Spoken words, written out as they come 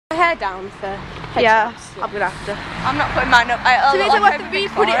hair down for headshots? Yeah, I'm gonna have to. I'm not putting mine up. So means I have to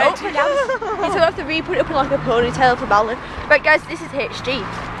re-put it up. Means I have to re-put it up in like a ponytail for Balin. Right guys, this is HD.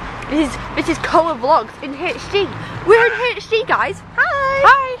 This is Koa Vlogs in HD. We're in HD, guys. Hi.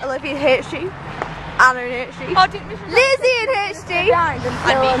 Hi. Olivia in HD. Anna in HD. Oh, didn't Lizzie in HD. I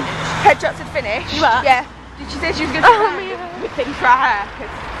mean, headshots had finished. You are? Yeah. Did she say she was going to with things for her hair? Because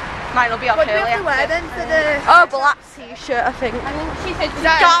mine will be up What do we have to wear then for the... black t-shirt, I think. She said,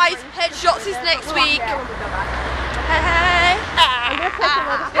 guys, headshots is next week. Hey.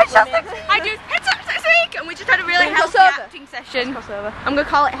 Headshots next week. I do headshots next week, and we just had a really healthy acting session. I'm going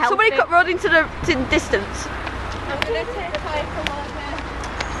to call it healthy. Somebody got run into the distance. I'm going to take away from all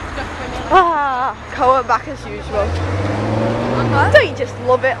of Koa back as usual. Don't you just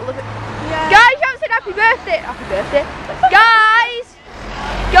love it? Love it. Yeah. Guys, you haven't said happy birthday. Happy birthday. Guys.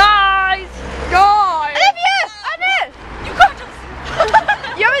 Olivia! Anna! You got us!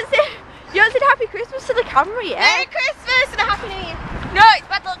 You haven't said happy Christmas to the camera yet. Merry Christmas and a happy New Year. No, it's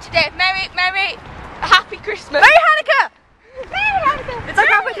bad luck today. Merry, happy Christmas. Merry Hanukkah! It's like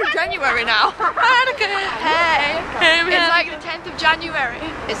halfway through January now. Hanukkah. Hey. It's like the 10th of January.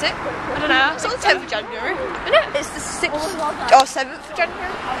 Is it? I don't know. It's not the 10th of January. Isn't it? It's the 6th or 7th of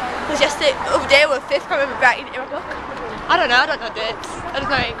January. Because yesterday, the other day, we were 5th. I remember writing it in my book. I don't know dates. I don't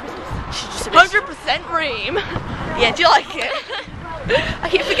know any Christmas. 100% Reem. Yeah, do you like it? I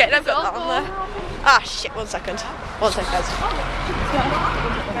keep forgetting I've got that on there. Ah shit, 1 second. 1 second, guys.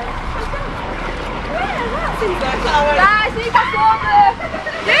 Guys, need crossover!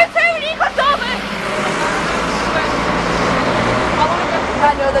 You two, we need crossover!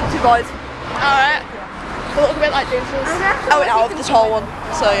 I know them 2 boys. Alright. They look a bit like dancers. I went out of the tall one,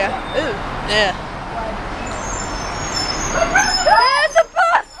 so yeah. Ooh. Yeah. There's a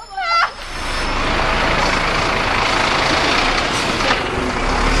bus!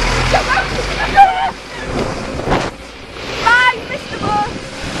 Bye, Mr. Bus!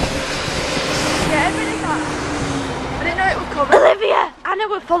 Yeah, everything that. I didn't know it would come. Olivia! Anna,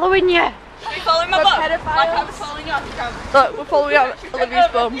 we're following you. Are you following my bum? Like I was following yours. Look, we're following Olivia's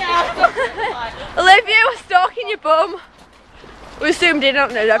bum. Olivia, we're stalking your bum. We've zoomed in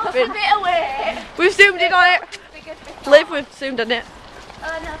on it, everything. A bit away. We've zoomed in on it. Liv, we've zoomed on it.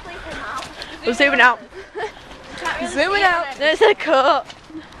 No, please come out. We're zooming out. Zooming out. No, it's a cut.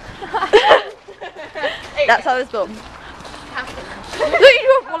 That's how it's done. Look,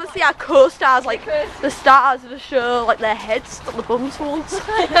 you don't want to see our co-stars, like the stars of the show, like their heads, not the bums ones.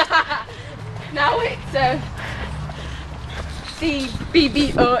 Now it's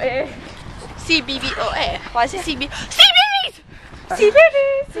CBBOA. CBBOA. Why is it CB? CBBs!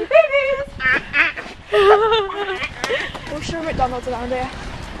 We're sure McDonald's around here.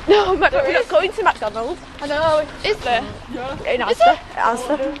 No, we're not going to McDonald's. I know. Is there? In Asda.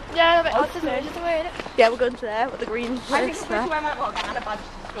 Asda. Yeah, but Asda's there, just away. Yeah, we're going to there with the green place. I think it's where my little and a badge to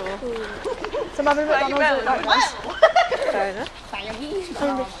school. So I'm having McDonald's at nice. Fair enough.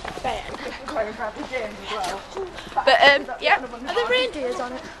 But yeah. Are there reindeers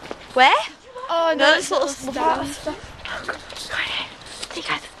on it? Where? Oh No, it's little stuff. See you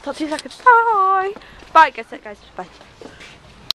guys. Talk to you in a second. Bye. Bye, guys. Bye.